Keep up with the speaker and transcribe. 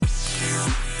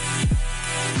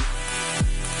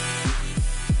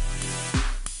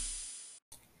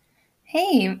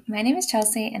Hey, my name is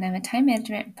Chelsea, and I'm a time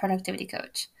management and productivity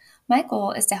coach. My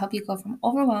goal is to help you go from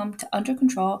overwhelmed to under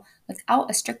control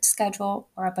without a strict schedule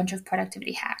or a bunch of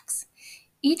productivity hacks.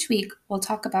 Each week, we'll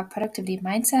talk about productivity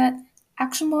mindset,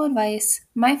 actionable advice,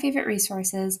 my favorite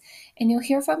resources, and you'll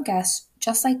hear from guests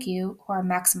just like you who are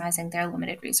maximizing their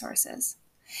limited resources.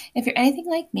 If you're anything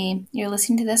like me, you're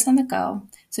listening to this on the go,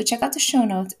 so check out the show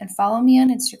notes and follow me on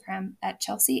Instagram at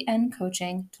Chelsea N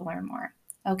Coaching to learn more.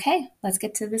 Okay, let's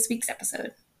get to this week's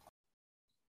episode.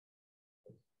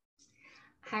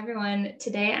 Hi, everyone.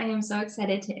 Today, I am so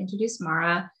excited to introduce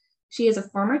Marra. She is a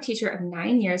former teacher of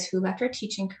 9 years who left her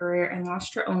teaching career and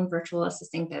launched her own virtual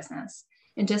assisting business.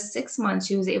 In just 6 months,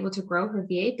 she was able to grow her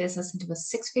VA business into a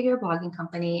six-figure blogging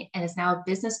company and is now a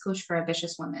business coach for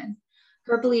ambitious women.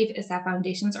 Her belief is that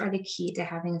foundations are the key to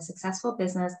having a successful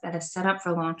business that is set up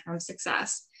for long-term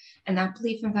success. And that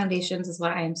belief in foundations is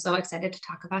what I am so excited to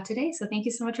talk about today. So thank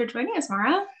you so much for joining us,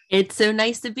 Marra. It's so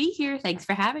nice to be here. Thanks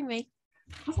for having me.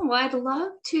 Awesome. Well, I'd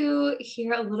love to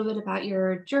hear a little bit about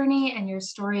your journey and your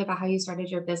story about how you started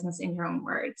your business in your own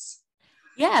words.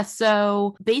 Yeah.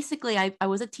 So basically, I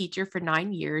was a teacher for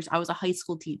 9 years. I was a high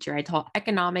school teacher. I taught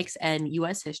economics and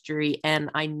US history,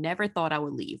 and I never thought I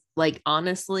would leave. Like,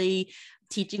 honestly,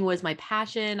 teaching was my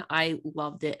passion. I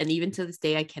loved it. And even to this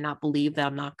day, I cannot believe that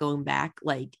I'm not going back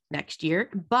like next year.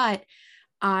 But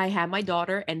I had my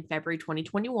daughter in February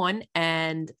 2021,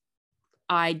 and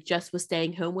I just was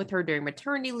staying home with her during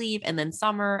maternity leave and then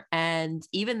summer. And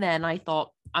even then, I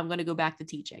thought I'm going to go back to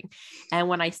teaching. And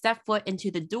when I stepped foot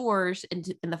into the doors in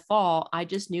the fall, I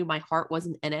just knew my heart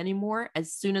wasn't in anymore.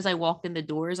 As soon as I walked in the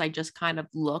doors, I just kind of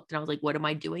looked and I was like, what am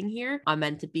I doing here? I'm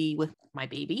meant to be with my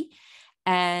baby.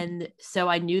 And so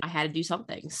I knew I had to do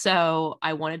something. So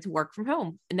I wanted to work from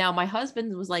home. Now, my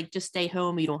husband was like, just stay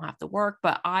home. You don't have to work.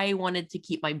 But I wanted to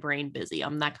keep my brain busy.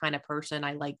 I'm that kind of person.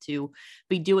 I like to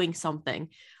be doing something.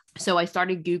 So I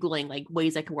started Googling like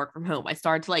ways I could work from home. I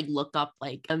started to like look up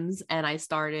like and I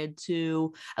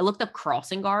looked up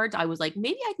crossing guards. I was like,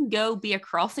 maybe I can go be a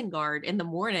crossing guard in the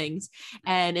mornings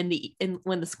and in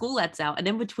when the school lets out, and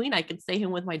in between I could stay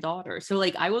home with my daughter. So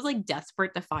like I was like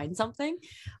desperate to find something.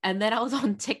 And then I was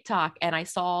on TikTok and I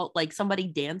saw like somebody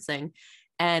dancing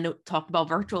and talked about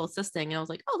virtual assisting. And I was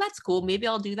like, oh, that's cool. Maybe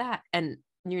I'll do that. And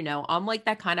I'm like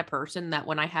that kind of person that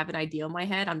when I have an idea in my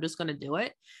head, I'm just going to do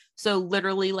it. So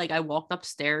literally, like I walked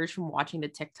upstairs from watching the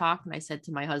TikTok and I said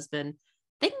to my husband,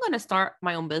 I think I'm going to start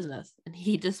my own business. And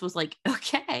he just was like,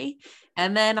 okay.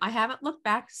 And then I haven't looked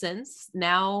back since.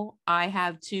 Now I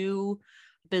have two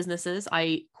businesses.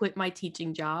 I quit my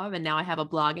teaching job and now I have a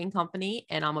blogging company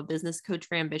and I'm a business coach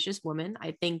for ambitious women.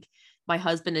 I think my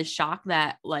husband is shocked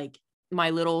that like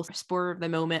my little spur of the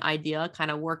moment idea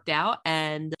kind of worked out,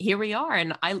 and here we are.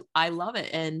 And I love it.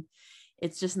 And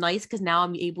it's just nice because now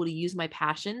I'm able to use my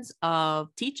passions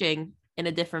of teaching in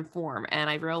a different form. And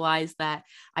I realized that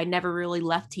I never really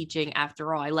left teaching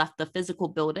after all. I left the physical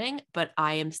building, but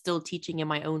I am still teaching in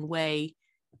my own way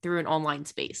through an online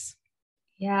space.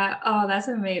 Yeah. Oh, that's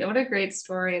amazing. What a great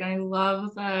story. And I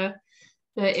love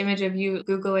the image of you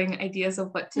Googling ideas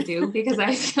of what to do because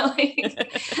I feel like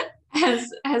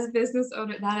as business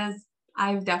owner, that is,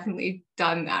 I've definitely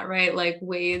done that, right? Like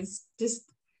ways, just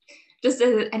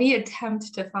any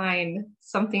attempt to find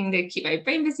something to keep my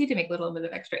brain busy, to make a little bit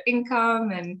of extra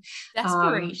income. And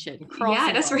Desperation, yeah, crossing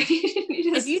guard. desperation.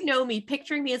 If you know me,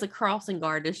 picturing me as a crossing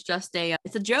guard is just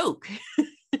it's a joke.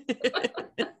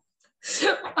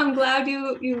 I'm glad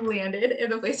you landed in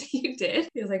the place that you did.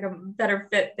 Feels like a better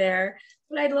fit there.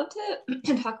 But I'd love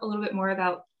to talk a little bit more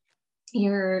about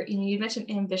you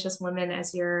mentioned ambitious women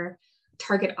as your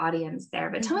target audience there,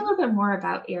 but tell me a little bit more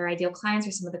about your ideal clients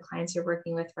or some of the clients you're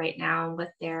working with right now and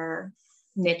what their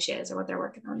niches or what they're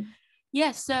working on.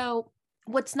 Yeah. So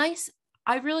what's nice,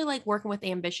 I really like working with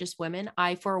ambitious women.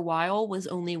 I, for a while, was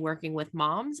only working with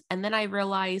moms. And then I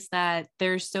realized that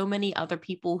there's so many other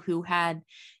people who had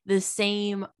the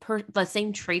same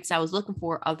traits I was looking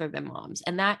for other than moms.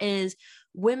 And that is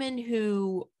women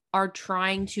who are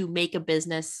trying to make a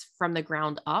business from the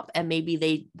ground up. And maybe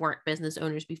they weren't business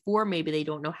owners before. Maybe they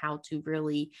don't know how to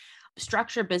really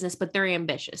structure business, but they're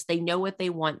ambitious. They know what they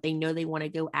want. They know they want to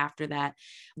go after that.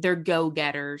 They're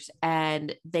go-getters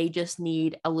and they just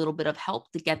need a little bit of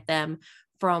help to get them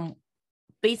from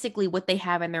basically what they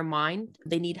have in their mind.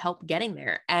 They need help getting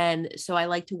there. And so I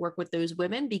like to work with those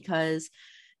women because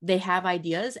they have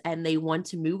ideas and they want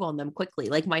to move on them quickly.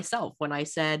 Like myself, when I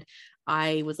said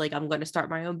I was like, I'm going to start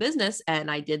my own business, and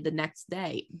I did the next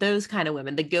day. Those kind of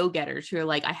women, the go-getters who are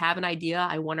like, I have an idea,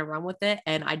 I want to run with it,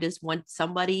 and I just want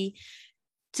somebody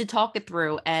to talk it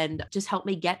through and just help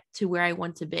me get to where I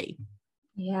want to be.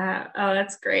 Yeah. Oh,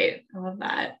 that's great. I love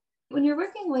that. When you're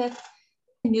working with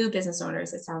new business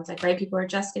owners, it sounds like, right? People are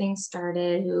just getting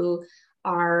started who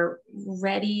are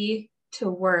ready to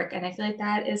work. And I feel like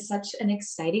that is such an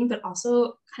exciting, but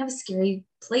also kind of a scary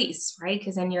place, right?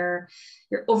 Because then you're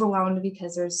overwhelmed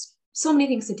because there's so many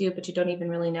things to do, but you don't even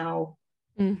really know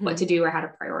what to do or how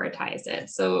to prioritize it.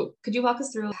 So could you walk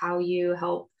us through how you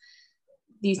help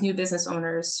these new business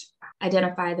owners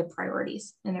identify the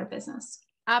priorities in their business?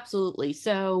 Absolutely.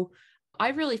 So I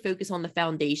really focus on the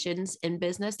foundations in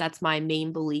business. That's my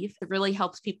main belief. It really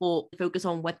helps people focus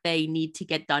on what they need to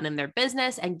get done in their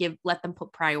business and let them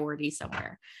put priorities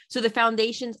somewhere. So the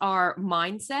foundations are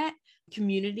mindset,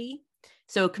 community.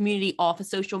 So community off of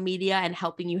social media and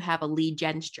helping you have a lead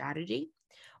gen strategy.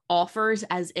 Offers,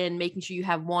 as in making sure you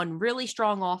have one really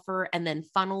strong offer, and then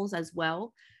funnels as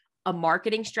well. A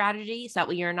marketing strategy so that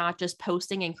way you're not just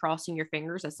posting and crossing your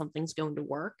fingers that something's going to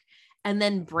work. And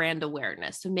then brand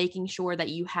awareness. So making sure that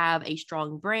you have a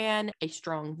strong brand, a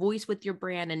strong voice with your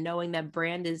brand, and knowing that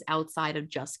brand is outside of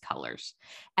just colors.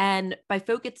 And by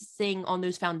focusing on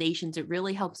those foundations, it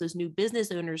really helps those new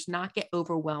business owners not get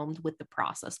overwhelmed with the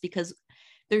process, because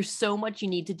there's so much you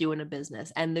need to do in a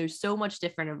business and there's so much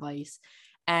different advice.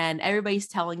 And everybody's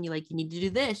telling you, like, you need to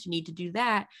do this, you need to do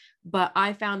that. But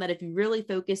I found that if you really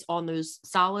focus on those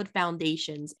solid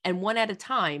foundations and one at a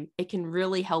time, it can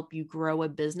really help you grow a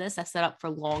business that's set up for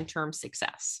long-term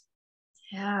success.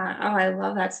 Yeah. Oh, I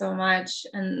love that so much.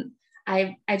 And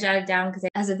I jotted down because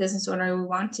as a business owner, we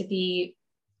want to be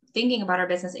thinking about our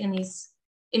business in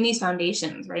these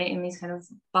foundations, right? In these kind of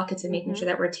buckets and making sure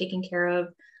that we're taking care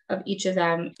of each of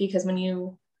them. Because when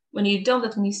you don't,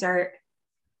 that's when you start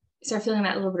feeling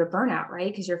that little bit of burnout,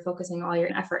 right? Because you're focusing all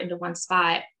your effort into one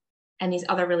spot, and these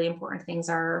other really important things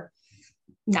are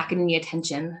not getting the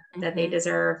attention that they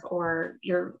deserve, or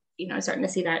you're, starting to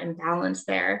see that imbalance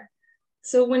there.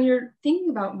 So when you're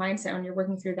thinking about mindset, when you're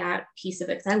working through that piece of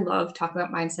it, because I love talking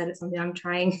about mindset, it's something I'm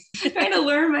trying to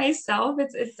learn myself.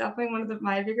 It's definitely one of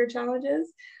my bigger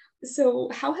challenges. So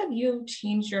how have you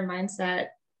changed your mindset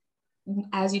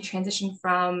as you transition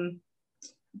from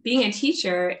being a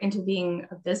teacher into being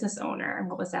a business owner? And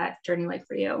what was that journey like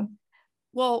for you?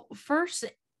 Well, first,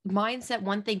 mindset,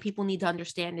 one thing people need to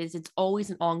understand is it's always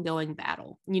an ongoing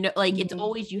battle. Like it's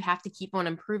always, you have to keep on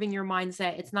improving your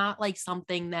mindset. It's not like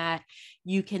something that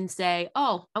you can say,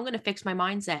 oh, I'm going to fix my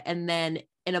mindset, and then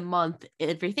in a month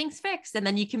everything's fixed and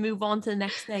then you can move on to the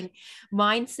next thing.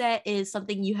 Mindset is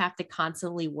something you have to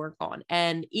constantly work on.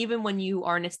 And even when you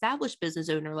are an established business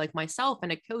owner like myself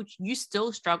and a coach, you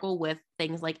still struggle with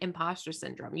things like imposter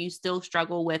syndrome. You still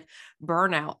struggle with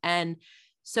burnout. And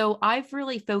so I've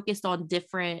really focused on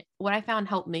what I found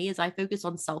helped me is I focused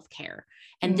on self-care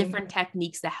and different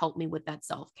techniques that help me with that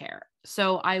self-care.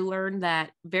 So I learned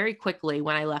that very quickly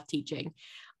when I left teaching,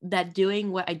 that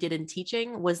doing what I did in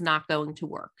teaching was not going to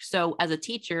work. So as a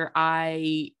teacher,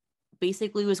 I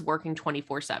basically was working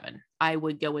 24/7. I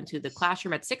would go into the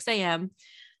classroom at 6 a.m.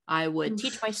 I would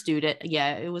teach my student.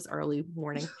 Yeah, it was early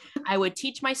morning. I would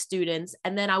teach my students,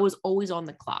 and then I was always on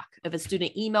the clock. If a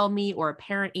student emailed me or a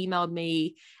parent emailed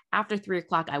me after 3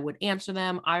 o'clock, I would answer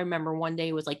them. I remember one day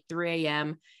it was like 3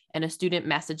 a.m. and a student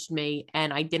messaged me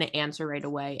and I didn't answer right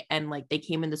away. And like they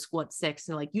came into school at 6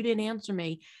 and like, you didn't answer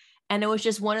me. And it was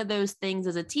just one of those things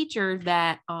as a teacher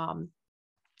that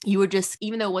you were just,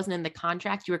 even though it wasn't in the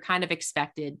contract, you were kind of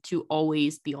expected to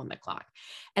always be on the clock.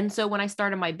 And so when I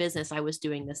started my business, I was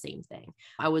doing the same thing.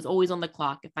 I was always on the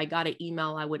clock. If I got an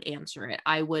email, I would answer it.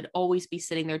 I would always be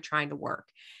sitting there trying to work.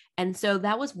 And so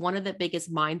that was one of the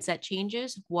biggest mindset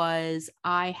changes, was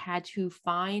I had to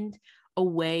find a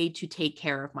way to take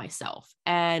care of myself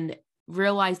and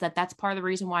realize that that's part of the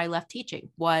reason why I left teaching.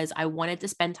 Was I wanted to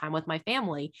spend time with my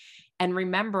family and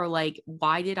remember, like,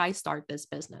 why did I start this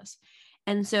business?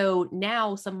 And so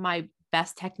now some of my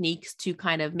best techniques to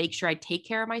kind of make sure I take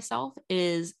care of myself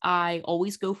is I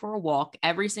always go for a walk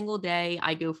every single day.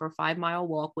 I go for a 5-mile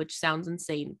walk, which sounds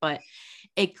insane, but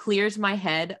it clears my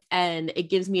head and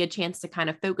it gives me a chance to kind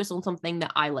of focus on something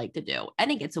that I like to do, and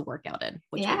it gets a workout in.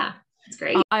 Yeah, that's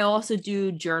great. I also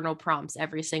do journal prompts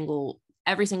every single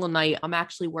night. I'm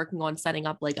actually working on setting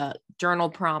up like a journal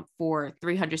prompt for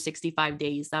 365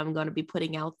 days that I'm going to be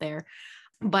putting out there.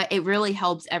 But it really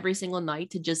helps every single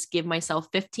night to just give myself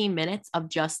 15 minutes of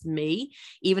just me.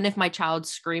 Even if my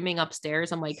child's screaming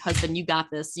upstairs, I'm like, husband, you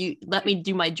got this. You let me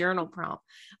do my journal prompt.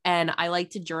 And I like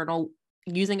to journal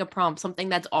using a prompt, something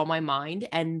that's on my mind,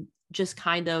 and just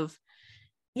kind of,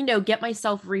 get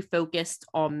myself refocused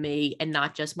on me and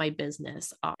not just my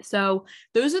business. So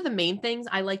those are the main things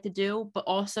I like to do, but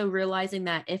also realizing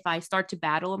that if I start to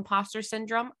battle imposter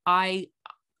syndrome,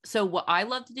 so what I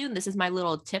love to do, and this is my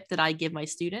little tip that I give my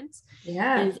students,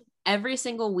 is Every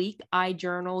single week, I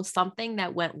journal something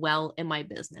that went well in my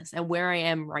business and where I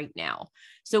am right now.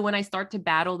 So when I start to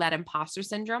battle that imposter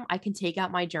syndrome, I can take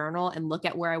out my journal and look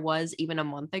at where I was even a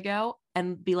month ago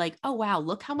and be like, oh, wow,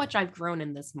 look how much I've grown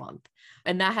in this month.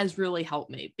 And that has really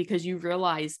helped me, because you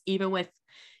realize, even with,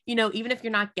 even if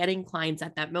you're not getting clients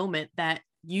at that moment, that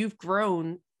you've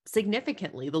grown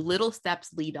significantly. The little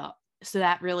steps lead up. So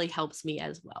that really helps me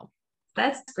as well.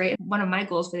 That's great. One of my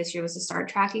goals for this year was to start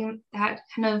tracking that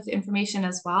kind of information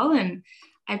as well. And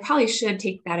I probably should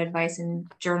take that advice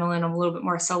and journal in a little bit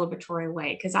more celebratory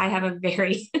way, because I have a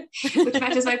very, which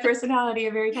matches my personality,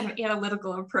 a very kind of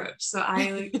analytical approach. So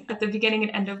I, at the beginning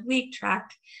and end of week,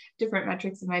 track different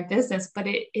metrics in my business, but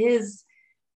it is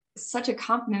such a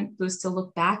confidence boost to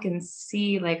look back and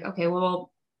see like, okay,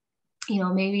 well,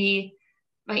 maybe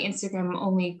my Instagram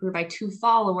only grew by 2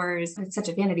 followers. It's such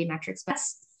a vanity metrics, but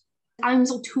I'm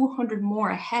still 200 more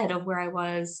ahead of where I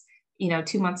was,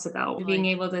 2 months ago. Right. Being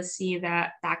able to see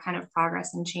that kind of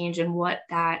progress and change, and what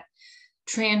that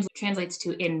translates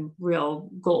to in real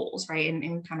goals, right?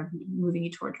 And kind of moving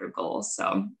you towards your goals.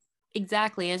 So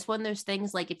exactly. It's one of those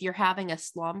things, like if you're having a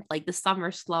slump, like the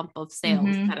summer slump of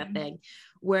sales kind of thing,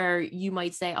 where you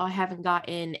might say, oh, I haven't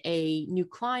gotten a new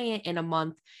client in a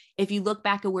month. If you look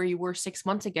back at where you were 6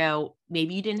 months ago,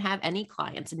 maybe you didn't have any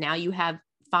clients, and now you have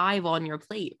 5 on your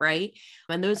plate, right?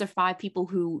 And those are 5 people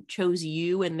who chose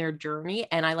you in their journey.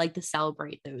 And I like to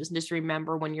celebrate those. And just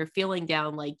remember, when you're feeling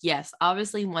down, like, yes,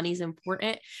 obviously money's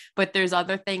important, but there's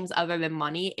other things other than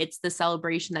money. It's the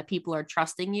celebration that people are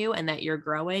trusting you, and that you're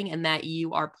growing, and that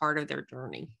you are part of their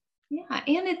journey. Yeah.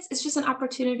 And it's just an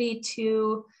opportunity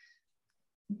to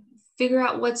figure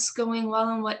out what's going well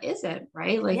and what isn't,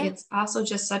 right? Like, it's also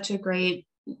just such a great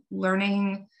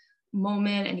learning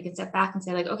moment, and you can step back and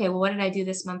say like, okay, well, what did I do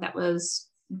this month that was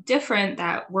different,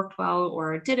 that worked well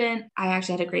or didn't? I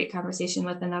actually had a great conversation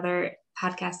with another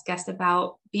podcast guest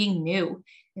about being new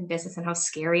in business and how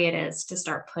scary it is to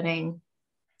start putting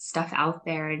stuff out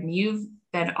there. And you've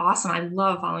been awesome. I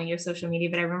love following your social media,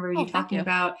 but I remember you talking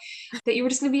about that you were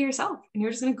just going to be yourself, and you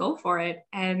were just going to go for it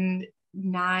and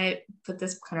not put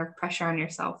this kind of pressure on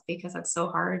yourself, because that's so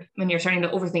hard when you're starting to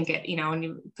overthink it, and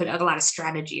you put a lot of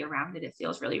strategy around it. It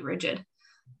feels really rigid.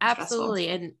 Absolutely.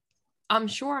 Stressful. And I'm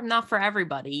sure I'm not for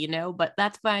everybody, but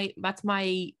that's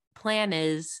my plan,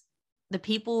 is the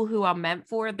people who I'm meant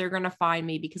for, they're going to find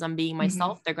me because I'm being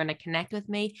myself. They're going to connect with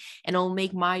me, and it'll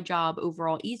make my job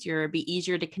overall easier. It'll be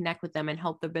easier to connect with them and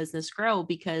help their business grow,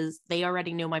 because they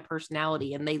already know my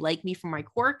personality, and they like me for my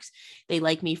quirks. They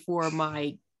like me for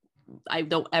I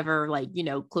don't ever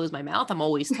close my mouth. I'm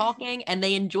always talking, and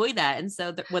they enjoy that. And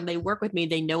so when they work with me,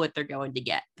 they know what they're going to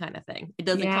get, kind of thing. It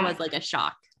doesn't come as like a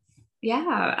shock.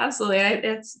 Yeah, absolutely.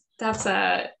 That's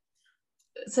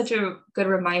such a good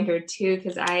reminder too,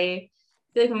 because I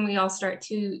feel like when we all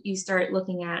you start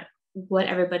looking at what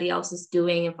everybody else is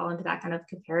doing and fall into that kind of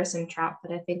comparison trap.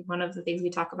 But I think one of the things we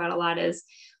talk about a lot is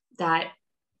that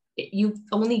you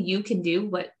can do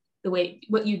what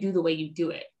you do the way you do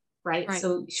it. Right.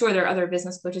 So sure, there are other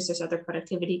business coaches, there's other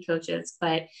productivity coaches,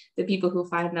 but the people who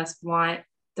find us want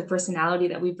the personality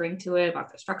that we bring to it,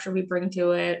 want the structure we bring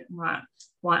to it, want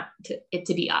it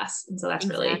to be us. And so that's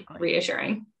really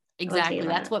reassuring. Exactly.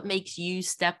 That's what makes you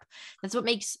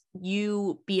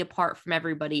be apart from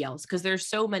everybody else. Because there's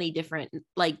so many different,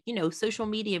 social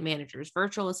media managers,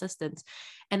 virtual assistants.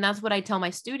 And that's what I tell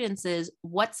my students is,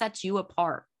 what sets you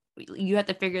apart? You have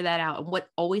to figure that out. And what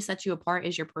always sets you apart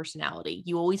is your personality.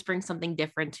 You always bring something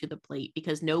different to the plate,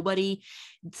 because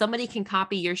somebody can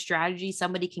copy your strategy.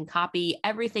 Somebody can copy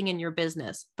everything in your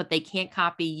business, but they can't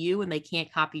copy you, and they can't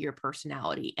copy your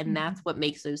personality. And that's what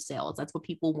makes those sales. That's what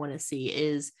people want to see,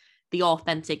 is the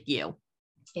authentic you.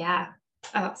 Yeah.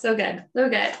 Oh, so good. So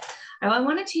good. I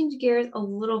want to change gears a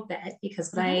little bit,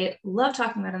 because what I love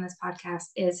talking about on this podcast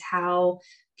is how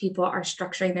people are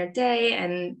structuring their day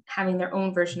and having their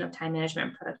own version of time management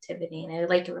and productivity. And I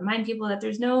like to remind people that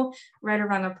there's no right or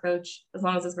wrong approach, as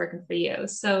long as it's working for you.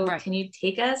 So Can you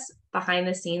take us behind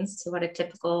the scenes to what a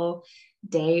typical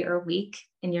day or week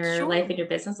in your life and your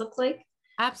business looks like?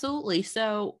 Absolutely.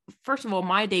 So first of all,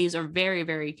 my days are very,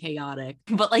 very chaotic,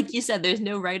 but like you said, there's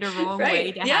no right or wrong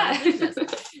way to have a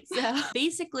business. So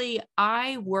basically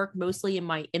I work mostly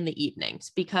in the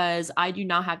evenings, because I do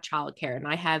not have childcare, and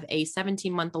I have a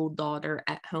 17-month-old daughter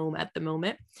at home at the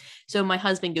moment. So my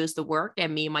husband goes to work,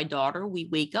 and me and my daughter, we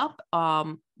wake up,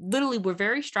 literally we're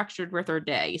very structured with our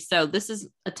day. So this is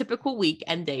a typical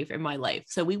weekend day in my life.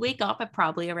 So we wake up at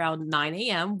probably around 9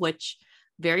 a.m., which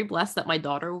very blessed that my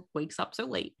daughter wakes up so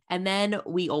late. And then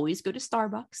we always go to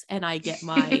Starbucks and I get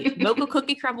my mocha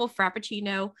cookie crumble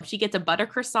frappuccino. She gets a butter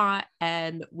croissant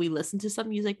and we listen to some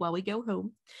music while we go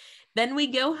home. Then we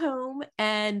go home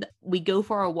and we go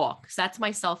for a walk. So that's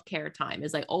my self-care time,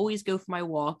 is I always go for my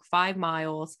walk, 5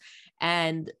 miles.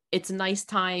 And it's a nice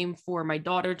time for my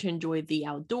daughter to enjoy the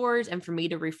outdoors and for me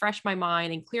to refresh my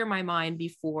mind and clear my mind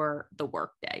before the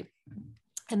work day.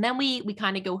 And then we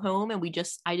kind of go home and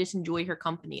I just enjoy her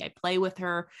company. I play with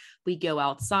her. We go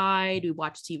outside, we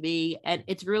watch TV, and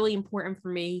it's really important for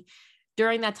me.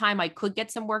 During that time, I could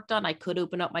get some work done. I could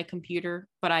open up my computer,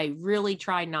 but I really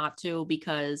try not to,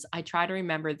 because I try to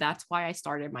remember that's why I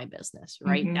started my business,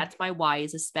 right? Mm-hmm. That's my why,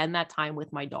 is to spend that time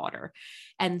with my daughter.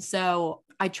 And so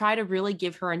I try to really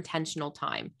give her intentional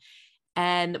time.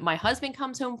 And my husband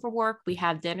comes home from work, we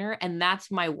have dinner, and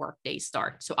that's my work day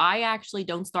start. So I actually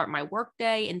don't start my work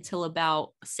day until about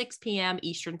 6 p.m.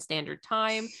 Eastern Standard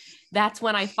Time. That's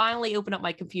when I finally open up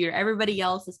my computer. Everybody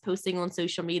else is posting on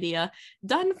social media,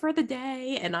 done for the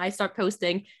day. And I start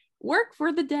posting work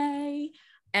for the day.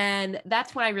 And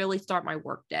that's when I really start my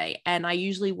work day. And I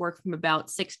usually work from about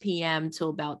 6 p.m. till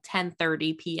about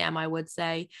 10:30 p.m., I would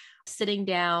say, sitting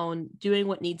down, doing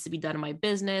what needs to be done in my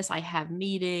business. I have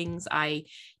meetings, I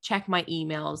check my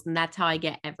emails, and that's how I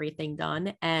get everything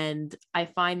done. And I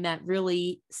find that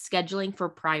really scheduling for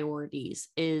priorities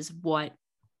is what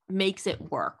makes it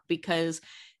work, because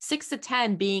 6 to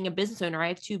 10 being a business owner, I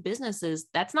have 2 businesses.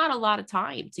 That's not a lot of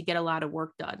time to get a lot of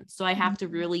work done. So I have to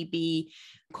really be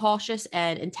cautious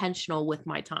and intentional with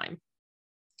my time.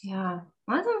 Yeah.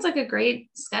 Well, that sounds like a great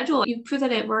schedule. You prove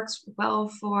that it works well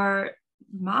for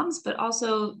moms, but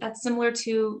also that's similar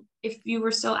to if you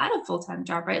were still at a full-time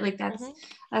job, right? Like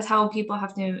that's how people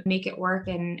have to make it work.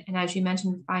 And as you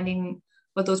mentioned, finding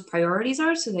what those priorities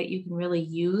are so that you can really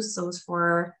use those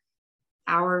 4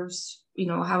 hours,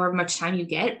 however much time you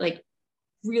get, like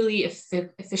really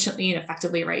efficiently and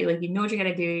effectively, right? Like, what you got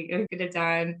to do, you get it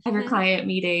done, have your client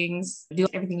meetings, do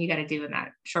everything you got to do in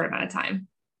that short amount of time.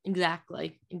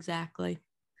 Exactly.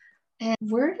 And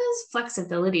where does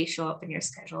flexibility show up in your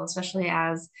schedule, especially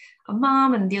as a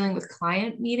mom and dealing with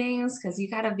client meetings? Because you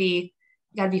gotta be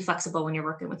flexible when you're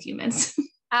working with humans.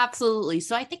 Absolutely.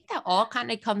 So I think that all kind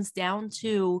of comes down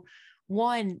to,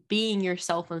 one, being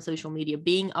yourself on social media,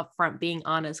 being upfront, being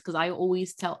honest. Because I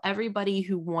always tell everybody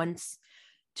who wants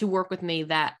to work with me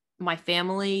that my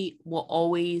family will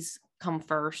always come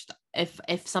first.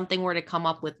 If something were to come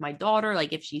up with my daughter,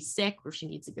 like if she's sick or she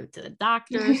needs to go to the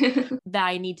doctors, that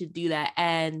I need to do that.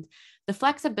 And the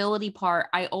flexibility part,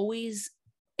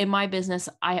 in my business,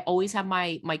 I always have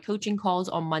my coaching calls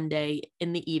on Monday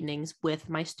in the evenings with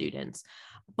my students.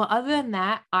 But other than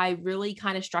that, I really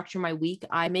kind of structure my week.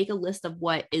 I make a list of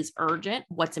what is urgent,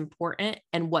 what's important,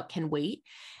 and what can wait.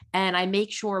 And I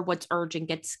make sure what's urgent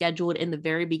gets scheduled in the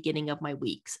very beginning of my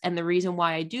weeks. And the reason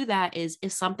why I do that is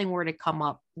if something were to come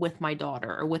up with my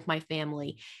daughter or with my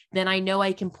family, then I know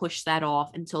I can push that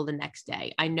off until the next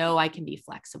day. I know I can be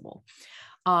flexible.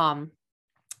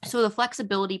 So the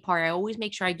flexibility part, I always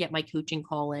make sure I get my coaching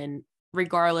call in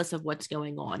regardless of what's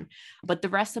going on. But the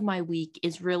rest of my week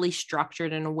is really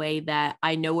structured in a way that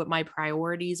I know what my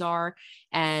priorities are.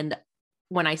 And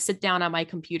when I sit down on my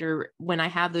computer, when I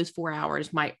have those 4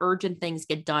 hours, my urgent things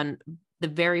get done the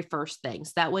very first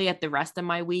things. That way, at the rest of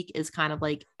my week is kind of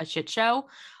like a shit show,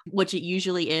 which it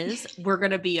usually is. We're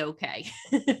going to be okay.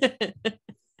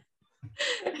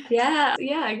 Yeah,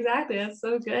 exactly. That's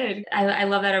so good. I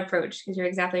love that approach because you're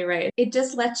exactly right. It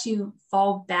just lets you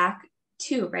fall back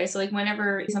too, right? So like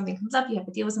whenever something comes up, you have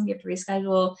to deal with something, you have to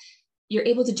reschedule, you're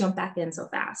able to jump back in so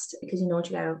fast because you know what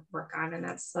you got to work on. And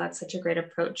that's such a great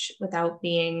approach without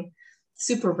being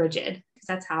super rigid, because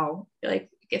that's how like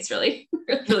it gets really,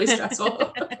 really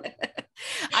stressful.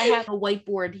 I have a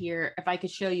whiteboard here. If I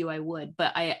could show you, I would,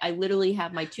 but I literally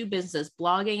have my 2 businesses,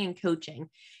 blogging and coaching.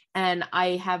 And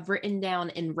I have written down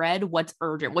in red what's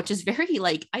urgent, which is very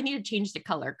like, I need to change the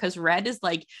color because red is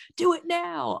like, do it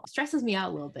now. It stresses me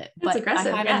out a little bit. That's but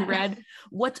aggressive. I have in red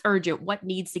what's urgent, what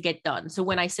needs to get done. So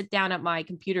when I sit down at my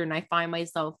computer and I find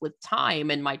myself with time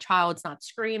and my child's not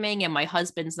screaming and my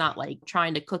husband's not like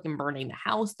trying to cook and burning the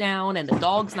house down and the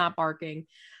dog's not barking,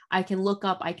 I can look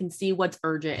up, I can see what's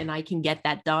urgent and I can get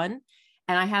that done.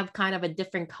 And I have kind of a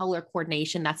different color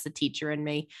coordination. That's the teacher in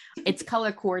me. It's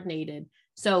color coordinated.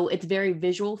 So it's very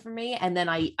visual for me. And then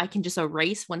I can just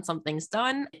erase when something's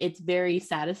done. It's very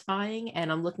satisfying.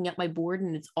 And I'm looking at my board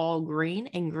and it's all green,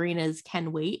 and green is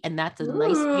can wait. And that's a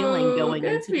nice feeling going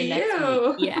into the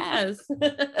next week. Yes.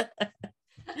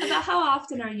 About how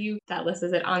often are you that list?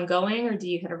 Is it ongoing or do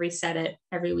you kind of reset it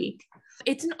every week?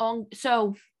 It's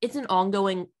an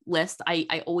ongoing list.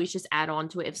 I always just add on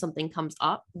to it if something comes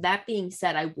up. That being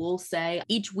said, I will say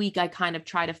each week I kind of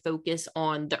try to focus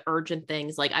on the urgent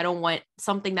things. Like I don't want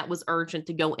something that was urgent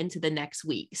to go into the next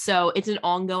week. So it's an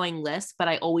ongoing list, but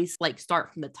I always like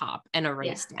start from the top and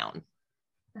erase down.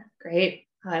 Great.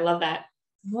 I love that.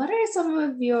 What are some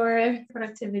of your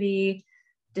productivity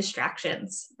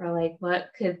distractions, or like what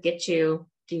could get you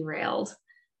derailed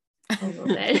a little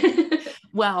bit?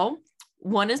 Well,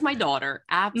 one is my daughter.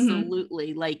 Mm-hmm.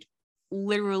 Absolutely. Like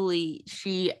literally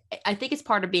I think it's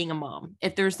part of being a mom.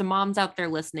 If there's the moms out there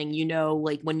listening, you know,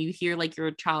 like when you hear like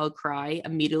your child cry,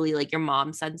 immediately like your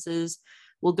mom senses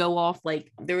will go off.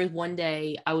 Like there was one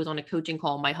day I was on a coaching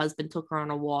call. My husband took her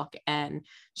on a walk and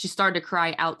she started to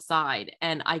cry outside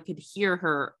and I could hear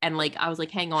her. And like, I was like,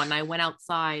 hang on. And I went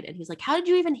outside and he's like, how did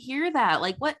you even hear that?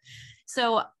 Like what?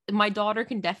 So my daughter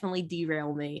can definitely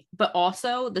derail me, but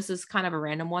also this is kind of a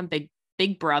random one.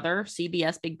 Big Brother,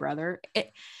 CBS Big Brother.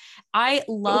 I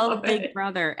love Big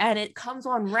Brother and it comes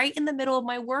on right in the middle of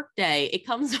my workday. It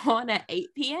comes on at 8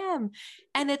 p.m.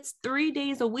 and it's 3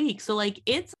 days a week. So like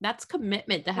that's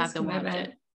commitment to have to watch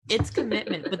it. It's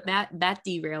commitment, but that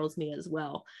derails me as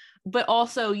well. But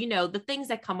also, you know, the things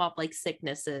that come up like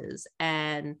sicknesses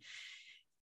and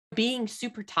being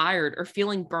super tired or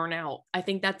feeling burnout. I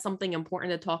think that's something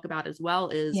important to talk about as well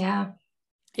is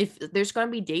if there's going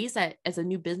to be days that as a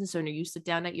new business owner, you sit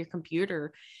down at your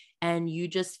computer and you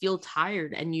just feel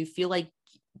tired and you feel like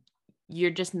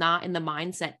you're just not in the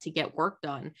mindset to get work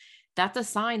done. That's a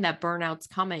sign that burnout's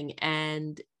coming.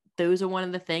 And those are one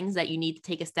of the things that you need to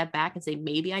take a step back and say,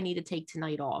 maybe I need to take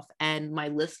tonight off and my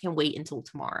list can wait until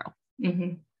tomorrow.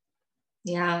 Mm-hmm.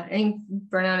 Yeah. I think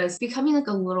burnout is becoming like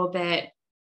a little bit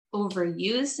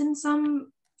overused in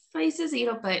some places, you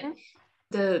know, but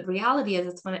the reality is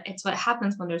it's what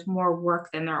happens when there's more work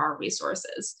than there are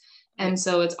resources. And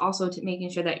so it's also to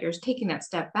making sure that you're taking that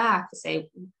step back to say,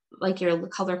 like your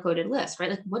color-coded list, right?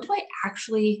 Like, what do I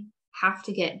actually have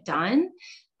to get done?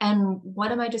 And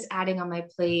what am I just adding on my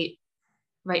plate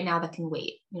right now that can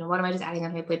wait? You know, what am I just adding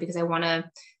on my plate because I want to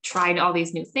try all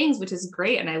these new things, which is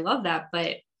great. And I love that.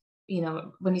 But, you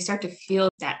know, when you start to feel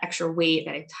that extra weight,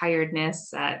 that tiredness,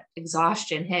 that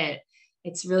exhaustion hit,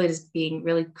 it's really just being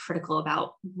really critical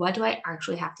about what do I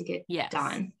actually have to get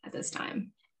done at this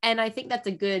time. And I think that's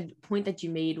a good point that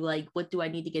you made. Like, what do I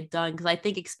need to get done? Because I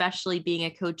think especially being a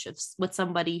coach with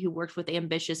somebody who works with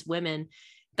ambitious women,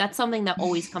 that's something that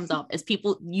always comes up is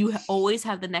people, you always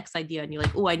have the next idea and you're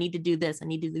like, oh, I need to do this. I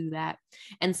need to do that.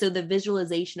 And so the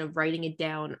visualization of writing it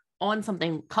down on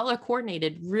something color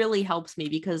coordinated really helps me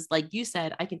because like you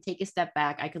said, I can take a step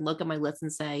back. I can look at my list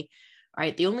and say, all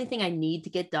right, the only thing I need to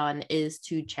get done is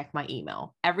to check my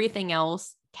email. Everything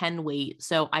else can wait.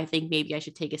 So I think maybe I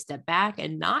should take a step back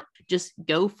and not just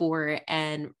go for it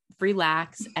and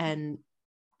relax and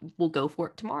we'll go for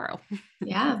it tomorrow.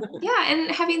 Yeah. And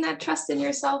having that trust in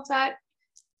yourself that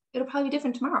it'll probably be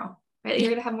different tomorrow, right?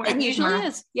 You're going to have more energy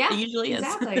tomorrow. Yeah, it usually is.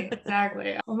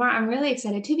 Exactly. Well, Marra, I'm really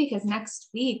excited too, because next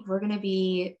week we're going to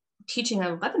be teaching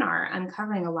a webinar on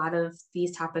covering a lot of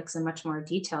these topics in much more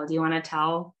detail. Do you want to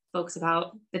tell folks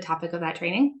about the topic of that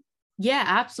training? Yeah,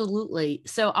 absolutely.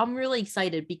 So I'm really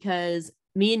excited because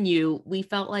me and you, we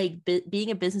felt like being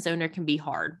a business owner can be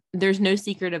hard. There's no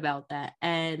secret about that.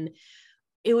 And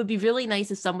it would be really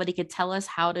nice if somebody could tell us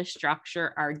how to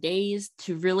structure our days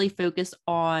to really focus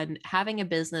on having a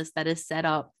business that is set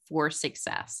up for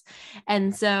success.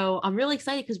 And so I'm really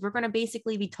excited because we're going to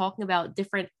basically be talking about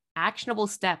different actionable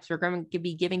steps. We're going to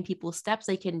be giving people steps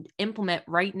they can implement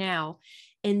right now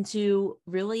into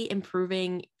really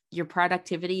improving your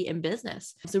productivity in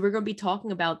business. So we're going to be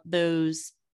talking about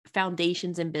those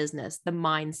foundations in business, the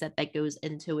mindset that goes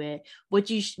into it, what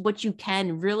you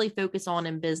can really focus on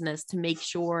in business to make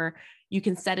sure you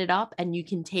can set it up and you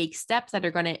can take steps that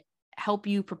are going to help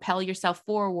you propel yourself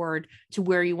forward to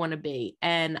where you want to be.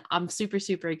 And I'm super,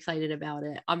 super excited about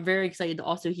it. I'm very excited to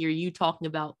also hear you talking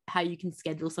about how you can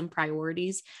schedule some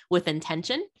priorities with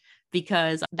intention,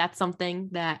 because that's something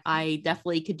that I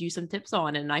definitely could use some tips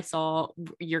on. And I saw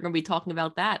you're going to be talking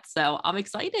about that. So I'm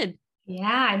excited. Yeah,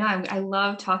 I know. I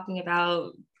love talking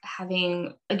about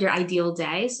having like your ideal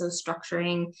day. So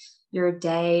structuring your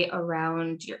day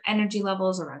around your energy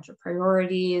levels, around your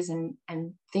priorities, and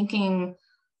thinking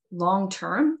long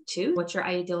term too. What's your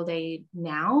ideal day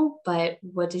now? But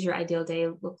what does your ideal day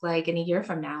look like in a year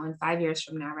from now and 5 years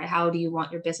from now, right? How do you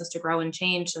want your business to grow and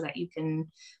change so that you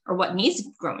can, or what needs to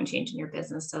grow and change in your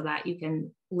business so that you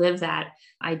can live that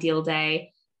ideal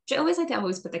day? Which I always like to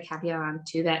put the caveat on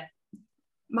too, that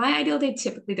My ideal day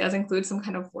typically does include some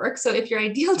kind of work. So if your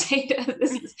ideal day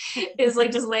is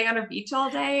like just laying on a beach all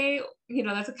day,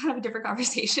 that's a kind of a different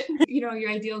conversation. Your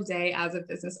ideal day as a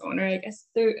business owner, I guess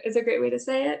there is a great way to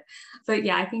say it. But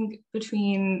yeah, I think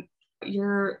between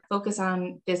your focus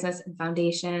on business and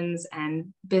foundations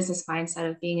and business mindset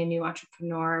of being a new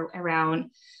entrepreneur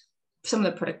around some of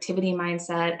the productivity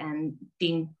mindset and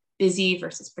being busy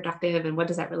versus productive and what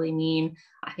does that really mean,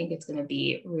 I think it's going to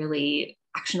be really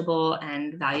actionable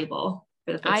and valuable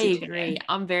for the I folks who tune agree. in.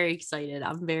 I'm very excited.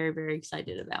 I'm very, very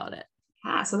excited about it.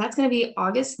 Yeah, so that's going to be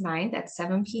August 9th at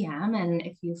 7 p.m. And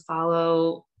if you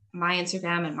follow my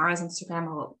Instagram and Mara's Instagram,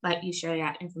 I'll let you share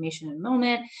that information in a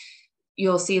moment.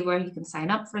 You'll see where you can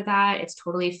sign up for that. It's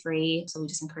totally free. So we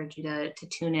just encourage you to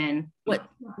tune in.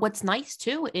 What's nice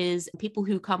too is people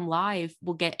who come live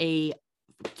will get a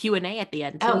Q&A at the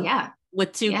end too. Oh yeah.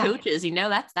 With two coaches,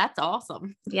 that's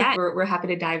awesome. Yeah, we're happy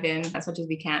to dive in as much as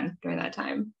we can during that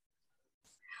time.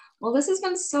 Well, this has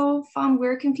been so fun.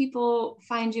 Where can people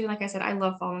find you? Like I said, I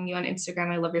love following you on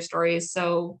Instagram. I love your stories.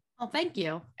 So thank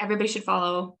you. Everybody should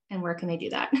follow. And where can they do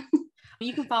that?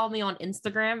 You can follow me on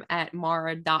Instagram at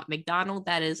marra.mcdonald.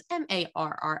 That is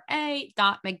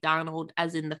MARRA.McDonald,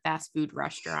 as in the fast food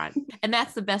restaurant. And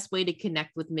that's the best way to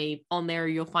connect with me. On there,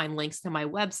 you'll find links to my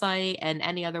website and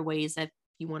any other ways that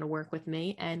you want to work with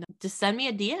me, and just send me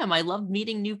a DM. I love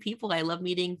meeting new people. I love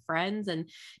meeting friends, and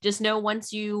just know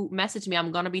once you message me,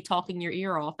 I'm going to be talking your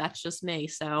ear off. That's just me.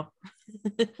 So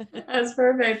that's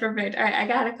perfect. All right. I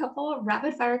got a couple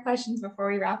rapid fire questions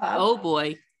before we wrap up. Oh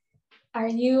boy. Are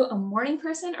you a morning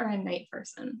person or a night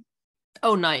person?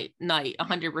 Oh, night,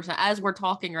 100%. As we're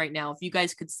talking right now, if you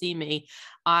guys could see me,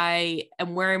 I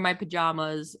am wearing my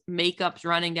pajamas, makeup's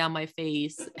running down my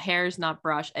face, hair's not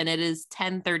brushed, and it is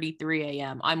 10:33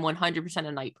 a.m. I'm 100%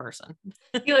 a night person.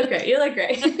 You look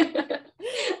great.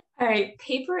 All right,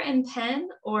 paper and pen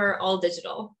or all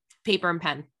digital? Paper and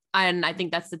pen. And I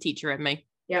think that's the teacher in me.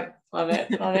 Yep, love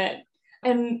it.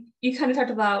 And you kind of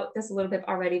talked about this a little bit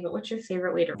already, but what's your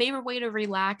favorite way to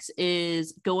relax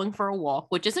is going for a walk,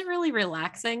 which isn't really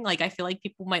relaxing. Like, I feel like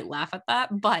people might laugh at that,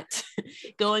 but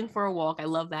going for a walk, I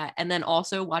love that. And then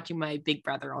also watching my Big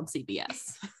Brother on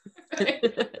CBS.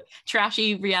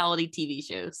 Trashy reality TV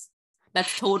shows.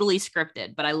 That's totally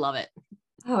scripted, but I love it.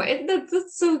 Oh,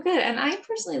 that's so good. And I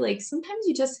personally sometimes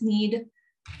you just need,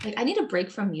 I need a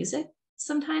break from music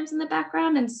sometimes in the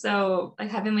background. And so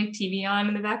having TV on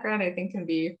in the background, I think can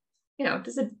be,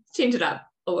 just to change it up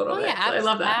a little bit. Yeah, so I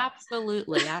love that.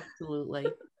 Absolutely.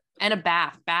 And a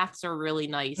bath. Baths are really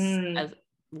nice. I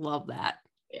love that.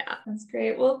 Yeah, that's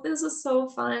great. Well, this was so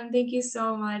fun. Thank you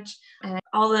so much. And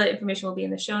all the information will be in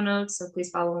the show notes. So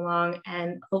please follow along.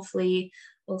 And hopefully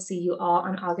we'll see you all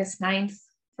on August 9th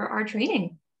for our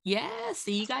training. Yeah,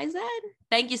 see you guys then.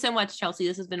 Thank you so much, Chelsea.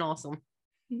 This has been awesome.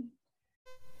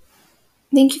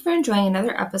 Thank you for enjoying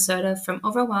another episode of From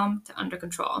Overwhelmed to Under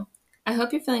Control. I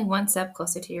hope you're feeling one step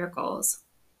closer to your goals.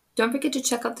 Don't forget to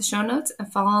check out the show notes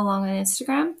and follow along on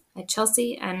Instagram at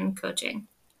Chelsea and Coaching.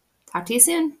 Talk to you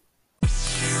soon.